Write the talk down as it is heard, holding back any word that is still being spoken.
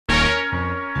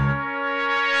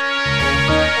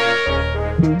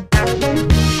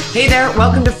Hey there,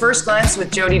 welcome to First Glance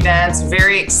with Jody Vance.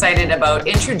 Very excited about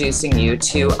introducing you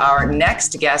to our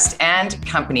next guest and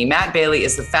company. Matt Bailey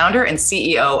is the founder and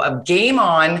CEO of Game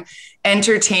On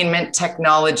Entertainment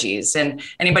Technologies. And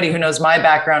anybody who knows my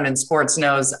background in sports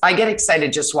knows I get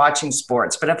excited just watching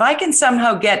sports. But if I can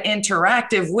somehow get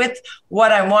interactive with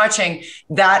what I'm watching,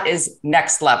 that is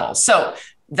next level. So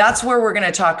that's where we're going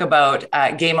to talk about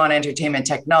Game On Entertainment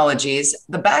Technologies.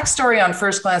 The backstory on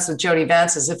First Glance with Jody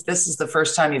Vance is, if this is the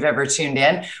first time you've ever tuned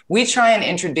in, we try and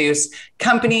introduce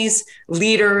companies,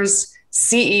 leaders,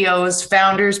 CEOs,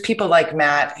 founders, people like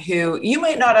Matt, who you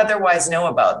might not otherwise know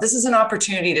about. This is an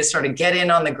opportunity to sort of get in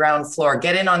on the ground floor,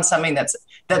 get in on something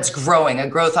that's growing, a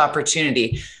growth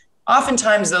opportunity.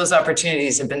 Oftentimes, those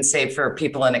opportunities have been saved for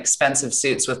people in expensive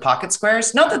suits with pocket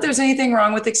squares. Not that there's anything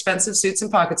wrong with expensive suits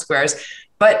and pocket squares,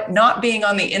 but not being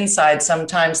on the inside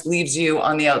sometimes leaves you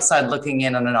on the outside looking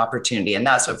in on an opportunity. And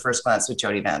that's what First Glance with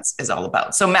Jody Vance is all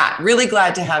about. So Matt, really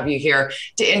glad to have you here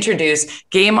to introduce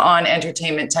Game On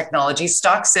Entertainment Technology,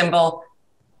 stock symbol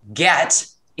GET,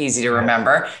 easy to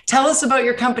remember. Tell us about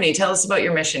your company. Tell us about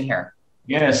your mission here.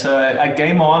 Yeah, so at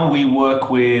Game On, we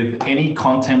work with any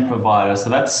content provider.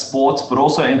 So that's sports, but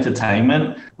also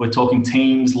entertainment. We're talking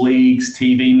teams, leagues,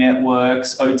 TV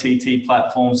networks, OTT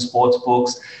platforms, sports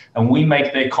books, and we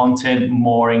make their content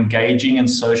more engaging and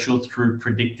social through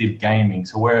predictive gaming.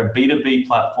 So we're a B2B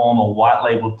platform, a white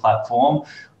labeled platform.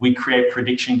 We create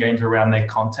prediction games around their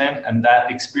content, and that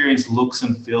experience looks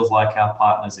and feels like our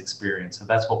partners' experience. So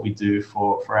that's what we do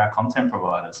for our content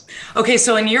providers. Okay,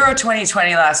 so in Euro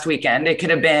 2020 last weekend, it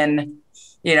could have been,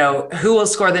 who will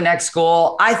score the next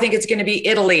goal? I think it's going to be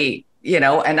Italy,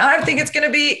 and I think it's going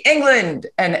to be England.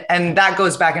 And that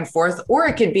goes back and forth. Or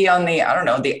it could be on the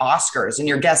Oscars, and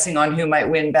you're guessing on who might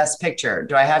win Best Picture.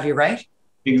 Do I have you right?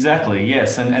 Exactly,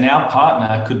 yes. And our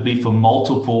partner could be for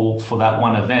that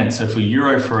one event. So for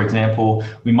Euro, for example,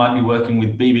 we might be working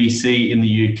with BBC in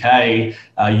the UK,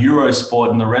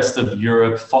 Eurosport in the rest of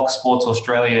Europe, Fox Sports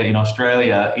Australia in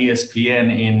Australia,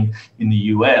 ESPN in the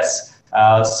US.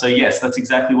 So yes, that's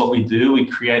exactly what we do. We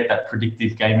create that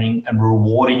predictive gaming and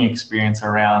rewarding experience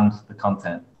around the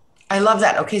content. I love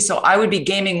that. Okay, so I would be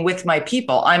gaming with my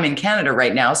people. I'm in Canada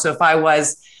right now. So if I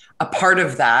was a part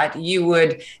of that, you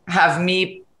would have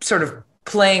me sort of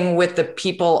playing with the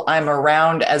people I'm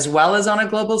around as well as on a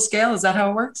global scale. Is that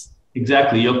how it works?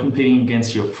 Exactly. You're competing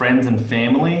against your friends and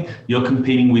family. You're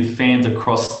competing with fans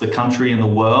across the country and the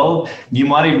world. You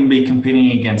might even be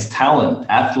competing against talent,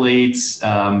 athletes,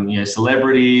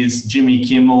 celebrities, Jimmy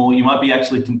Kimmel. You might be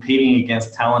actually competing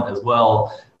against talent as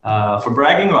well for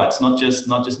bragging rights, not just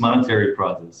monetary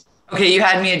prizes. Okay, you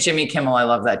had me at Jimmy Kimmel. I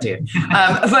love that dude.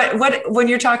 But when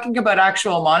you're talking about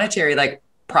actual monetary, like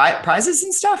prizes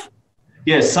and stuff?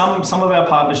 Yeah, some of our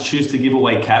partners choose to give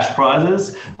away cash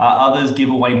prizes. Others give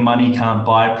away money can't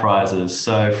buy prizes.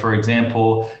 So, for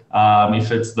example, if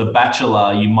it's The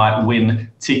Bachelor, you might win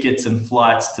tickets and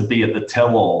flights to be at the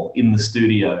tell-all in the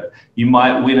studio. You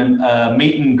might win a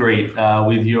meet and greet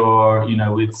with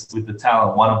with the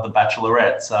talent, one of the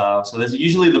bachelorettes. So there's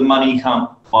usually the money can't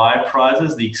buy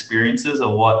prizes. The experiences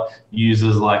are what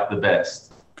users like the best.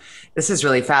 This is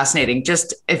really fascinating.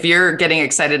 Just if you're getting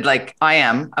excited like I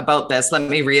am about this, let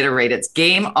me reiterate. It's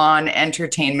Game On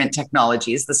Entertainment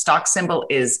Technologies. The stock symbol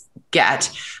is GET.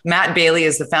 Matt Bailey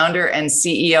is the founder and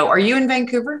CEO. Are you in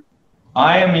Vancouver?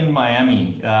 I am in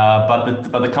Miami,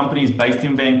 but the company is based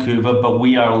in Vancouver, but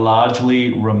we are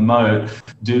largely remote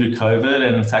due to COVID,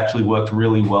 and it's actually worked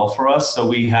really well for us. So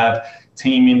we have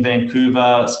team in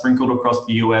Vancouver, sprinkled across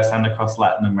the US and across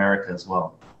Latin America as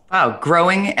well. Wow,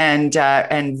 growing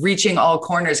and reaching all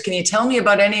corners. Can you tell me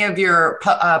about any of your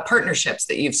partnerships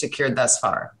that you've secured thus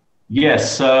far?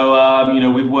 Yes, so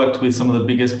we've worked with some of the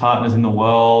biggest partners in the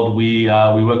world. We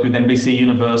worked with NBC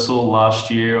Universal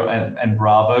last year and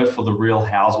Bravo for The Real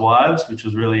Housewives, which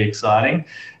was really exciting.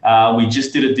 We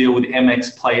just did a deal with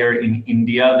MX Player in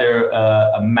India. They're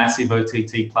a massive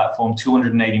OTT platform,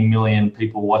 280 million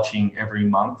people watching every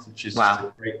month, which is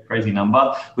a crazy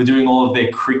number. We're doing all of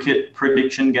their cricket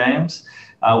prediction games.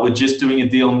 We're just doing a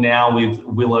deal now with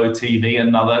Willow TV,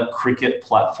 another cricket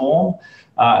platform.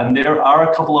 And there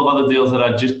are a couple of other deals that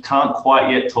I just can't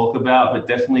quite yet talk about, but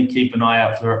definitely keep an eye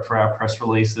out for our press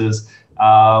releases.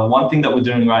 One thing that we're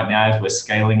doing right now is we're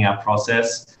scaling our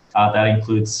process. That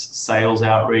includes sales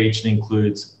outreach, it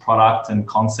includes product and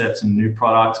concepts and new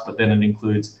products, but then it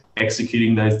includes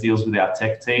executing those deals with our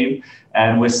tech team.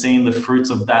 And we're seeing the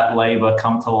fruits of that labor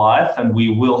come to life, and we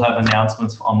will have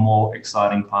announcements on more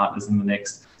exciting partners in the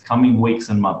next coming weeks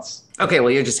and months. Okay,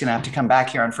 well, you're just going to have to come back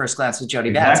here on First Glance with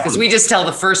Jody Vance, because we just tell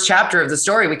the first chapter of the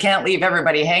story. We can't leave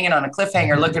everybody hanging on a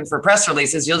cliffhanger looking for press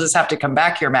releases. You'll just have to come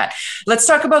back here, Matt. Let's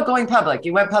talk about going public.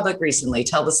 You went public recently.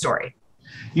 Tell the story.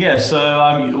 Yeah,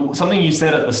 so something you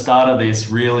said at the start of this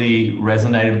really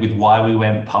resonated with why we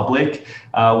went public.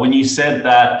 When you said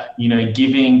that,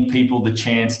 giving people the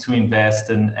chance to invest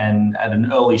and at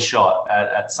an early shot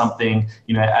at something,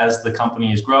 as the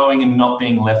company is growing and not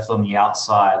being left on the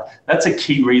outside, that's a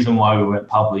key reason why we went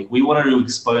public. We wanted to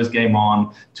expose Game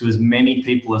On to as many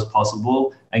people as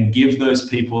possible and give those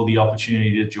people the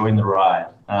opportunity to join the ride.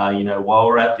 While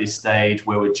we're at this stage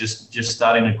where we're just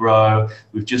starting to grow,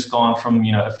 we've just gone from,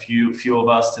 a few of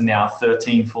us to now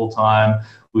 13 full-time.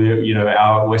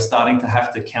 We're starting to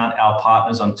have to count our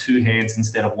partners on two hands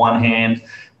instead of one hand.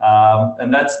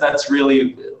 And that's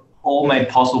really all made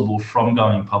possible from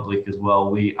going public as well.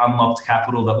 We unlocked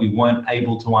capital that we weren't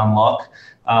able to unlock,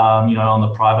 on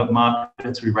the private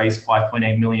markets. We raised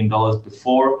 $5.8 million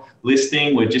before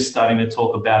listing. We're just starting to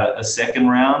talk about a second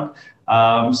round.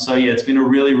 It's been a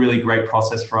really, really great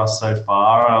process for us so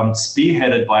far,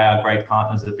 spearheaded by our great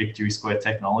partners at Victory Square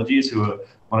Technologies, who are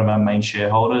one of our main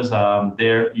shareholders.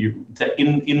 They're in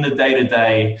the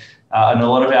day-to-day, and a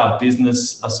lot of our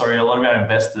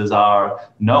investors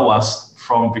know us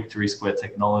from Victory Square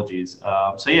Technologies.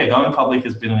 Going public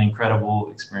has been an incredible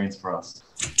experience for us.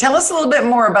 Tell us a little bit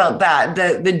more about that,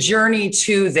 the journey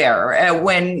to there.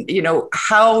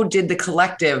 How did the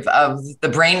collective of the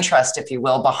brain trust, if you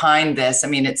will, behind this? I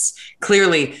mean, it's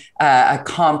clearly a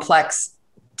complex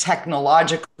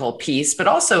technological piece, but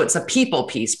also it's a people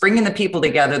piece, bringing the people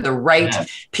together, the right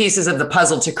pieces of the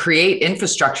puzzle to create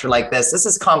infrastructure like this. This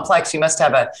is complex. You must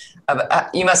have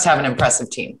an impressive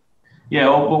team. Yeah,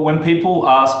 well, when people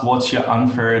ask what's your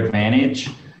unfair advantage,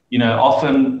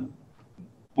 often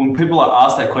when people are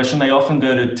asked that question, they often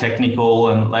go to technical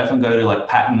and they often go to like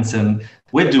patents, and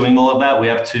we're doing all of that. We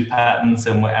have 2 patents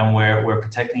and we're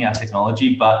protecting our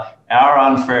technology, but our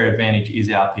unfair advantage is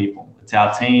our people. It's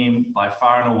our team by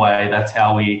far and away. That's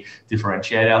how we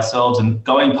differentiate ourselves, and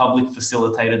going public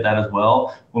facilitated that as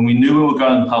well. When we knew we were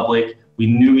going public, we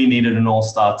knew we needed an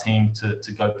all-star team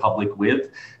to go public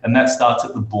with, and that starts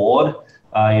at the board.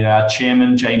 Our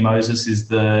chairman, Jay Moses, is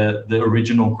the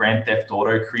original Grand Theft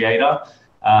Auto creator.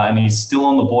 And he's still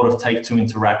on the board of Take-Two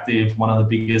Interactive, one of the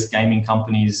biggest gaming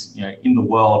companies, in the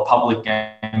world, public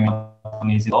gaming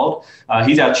companies in the world.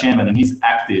 He's our chairman, and he's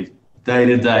active day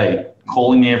to day,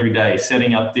 calling me every day,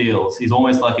 setting up deals. He's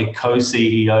almost like a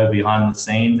co-CEO behind the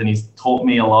scenes, and he's taught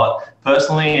me a lot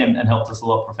personally and helped us a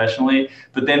lot professionally.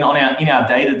 But then in our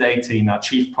day-to-day team, our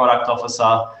chief product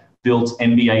officer built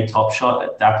NBA Top Shot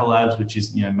at Dapper Labs, which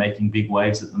is making big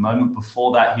waves at the moment.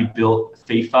 Before that, he built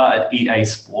FIFA at EA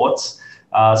Sports.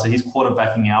 So he's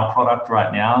quarterbacking our product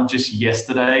right now. Just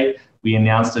yesterday, we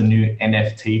announced a new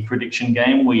NFT prediction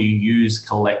game where you use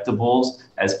collectibles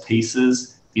as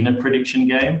pieces in a prediction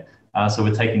game. So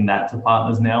we're taking that to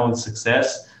partners now with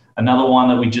success. Another one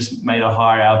that we just made a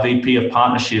hire, our VP of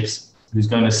partnerships, who's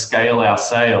going to scale our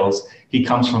sales. He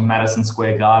comes from Madison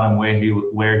Square Garden,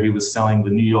 where he was selling the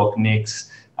New York Knicks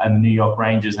and the New York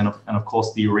Rangers, and of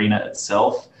course the arena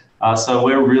itself. So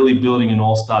we're really building an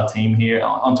all-star team here.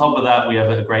 On top of that, we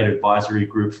have a great advisory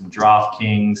group from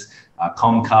DraftKings,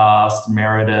 Comcast,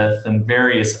 Meredith, and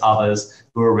various others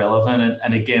who are relevant.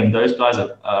 And again, those guys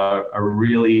are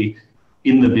really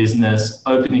in the business,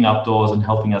 opening up doors and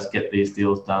helping us get these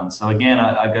deals done. So again,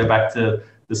 I go back to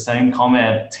the same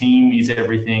comment: team is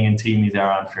everything, and team is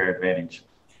our unfair advantage.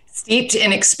 Steeped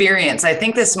in experience. I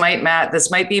think this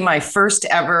might be my first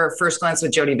ever First Glance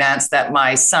with Jody Vance that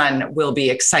my son will be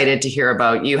excited to hear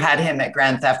about. You had him at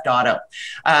Grand Theft Auto,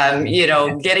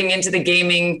 getting into the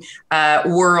gaming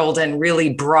world and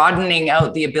really broadening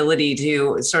out the ability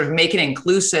to sort of make it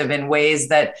inclusive in ways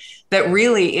that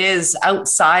really is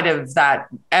outside of that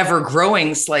ever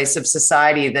growing slice of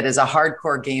society that is a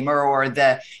hardcore gamer or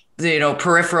the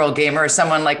peripheral gamer,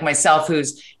 someone like myself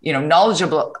who's,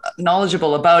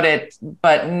 knowledgeable about it,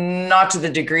 but not to the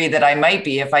degree that I might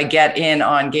be if I get in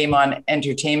on Game On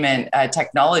entertainment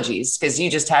technologies, because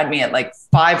you just had me at like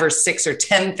 5 or 6 or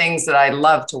 10 things that I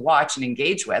love to watch and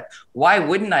engage with. Why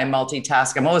wouldn't I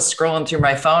multitask? I'm always scrolling through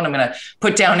my phone. I'm going to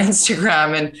put down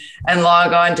Instagram and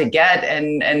log on to Get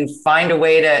and find a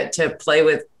way to play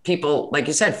with people, like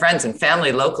you said, friends and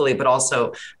family locally, but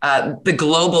also the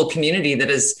global community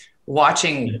that is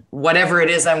watching whatever it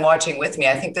is I'm watching with me.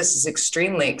 I think this is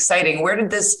extremely exciting. Where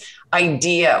was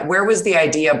the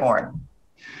idea born?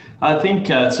 I think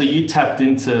so. You tapped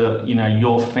into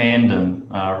your fandom,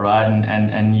 right?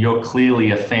 And you're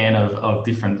clearly a fan of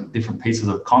different pieces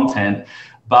of content.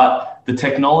 But the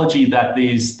technology that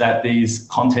these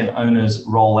content owners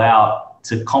roll out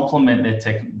to complement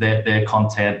their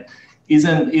content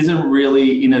isn't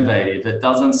really innovative. It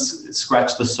doesn't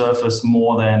scratch the surface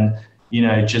more than,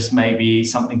 just maybe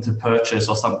something to purchase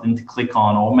or something to click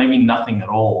on, or maybe nothing at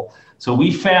all. So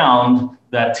we found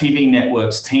that TV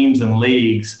networks, teams, and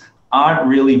leagues aren't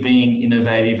really being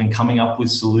innovative and coming up with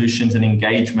solutions and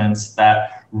engagements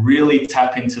that really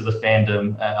tap into the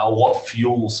fandom, or what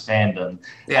fuels fandom.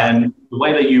 Yeah. And the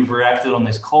way that you've reacted on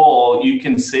this call, you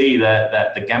can see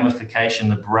that the gamification,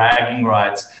 the bragging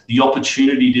rights, the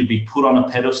opportunity to be put on a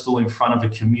pedestal in front of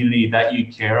a community that you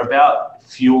care about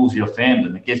fuels your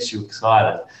fandom. It gets you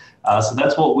excited. So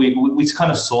that's what we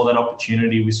kind of saw that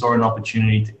opportunity. We saw an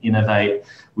opportunity to innovate.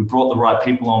 We brought the right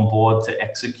people on board to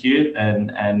execute,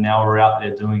 and now we're out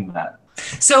there doing that.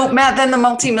 So Matt, then the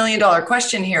multi-million-dollar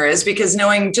question here is, because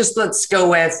let's go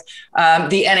with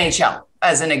the NHL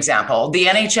as an example. The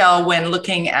NHL, when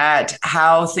looking at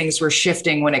how things were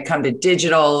shifting when it come to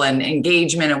digital and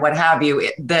engagement and what have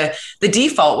you, the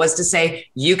default was to say,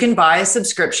 you can buy a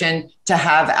subscription to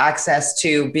have access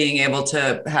to being able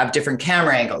to have different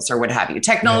camera angles or what have you.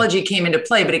 Technology came into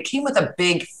play, but it came with a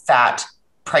big fat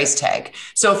price tag.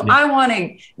 So if I want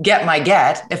to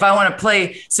if I want to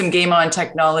play some game on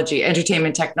technology,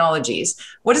 entertainment technologies,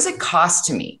 what does it cost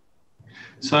to me?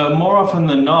 So more often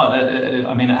than not, it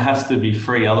has to be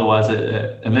free. Otherwise,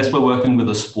 unless we're working with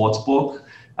a sports book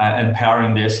and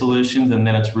powering their solutions, and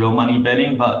then it's real money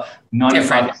betting. But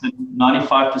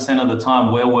 95% of the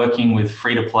time, we're working with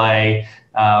free-to-play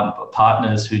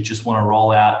partners who just want to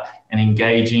roll out an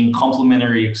engaging,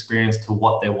 complementary experience to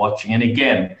what they're watching. And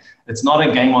again, it's not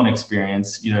a game on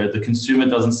experience. The consumer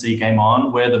doesn't see game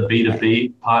on. We're the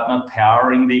B2B partner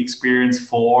powering the experience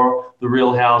for the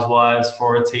Real Housewives,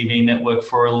 for a TV network,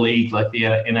 for a league like the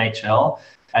NHL.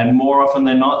 And more often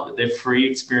than not, they're free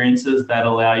experiences that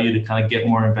allow you to kind of get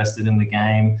more invested in the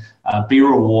game, be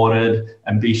rewarded,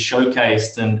 and be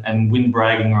showcased and win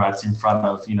bragging rights in front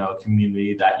of, a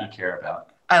community that you care about.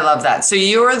 I love that. So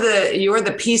you're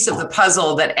the piece of the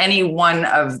puzzle that any one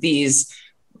of these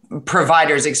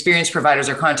providers, experience providers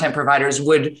or content providers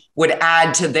would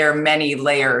add to their many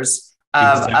layers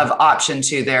of option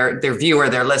to their viewer,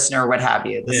 their listener, what have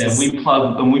you. We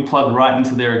plug right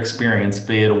into their experience,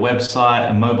 be it a website,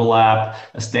 a mobile app,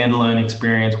 a standalone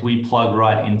experience. We plug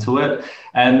right into it.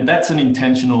 And that's an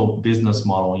intentional business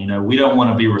model. We don't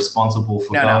want to be responsible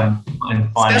for and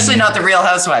finding, especially not the Real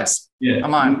Housewives. Yeah.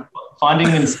 Come on. Finding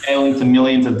and scaling to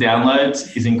millions of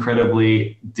downloads is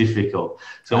incredibly difficult.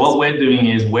 So what we're doing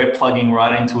is we're plugging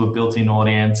right into a built-in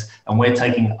audience, and we're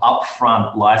taking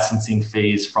upfront licensing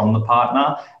fees from the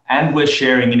partner, and we're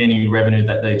sharing in any revenue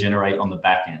that they generate on the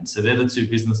back end. So they're the two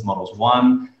business models.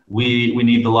 One, we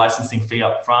need the licensing fee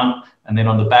up front, and then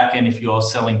on the back end, if you're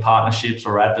selling partnerships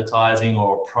or advertising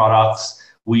or products,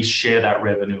 we share that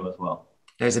revenue as well.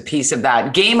 There's a piece of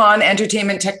that. Game On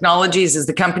Entertainment Technologies is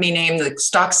the company name. The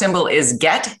stock symbol is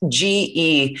GET,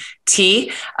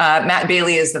 G-E-T. Matt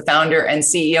Bailey is the founder and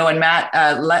CEO. And Matt,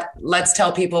 let's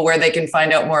tell people where they can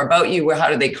find out more about you. How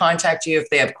do they contact you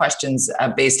if they have questions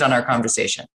based on our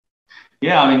conversation?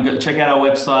 Yeah, check out our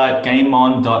website,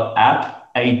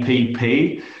 gameon.app,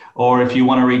 A-P-P. Or if you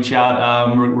want to reach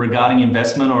out regarding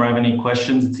investment or have any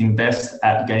questions, it's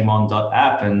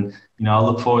invest@gameon.app. And I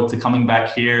look forward to coming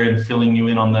back here and filling you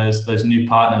in on those new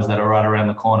partners that are right around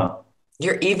the corner.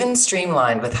 You're even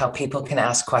streamlined with how people can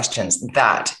ask questions.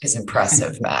 That is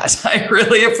impressive, Matt. I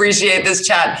really appreciate this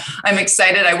chat. I'm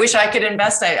excited. I wish I could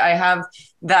invest. I have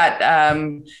that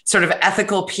sort of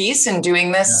ethical piece in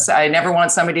doing this. Yeah. I never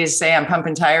want somebody to say I'm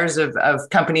pumping tires of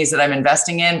companies that I'm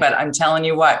investing in, but I'm telling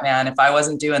you what, man, if I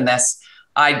wasn't doing this,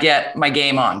 I'd get my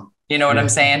game on. You know what I'm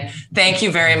saying? Thank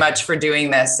you very much for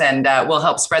doing this, and we'll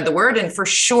help spread the word, and for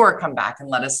sure come back and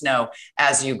let us know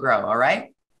as you grow. All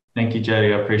right. Thank you,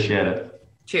 Jody. I appreciate it.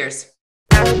 Cheers.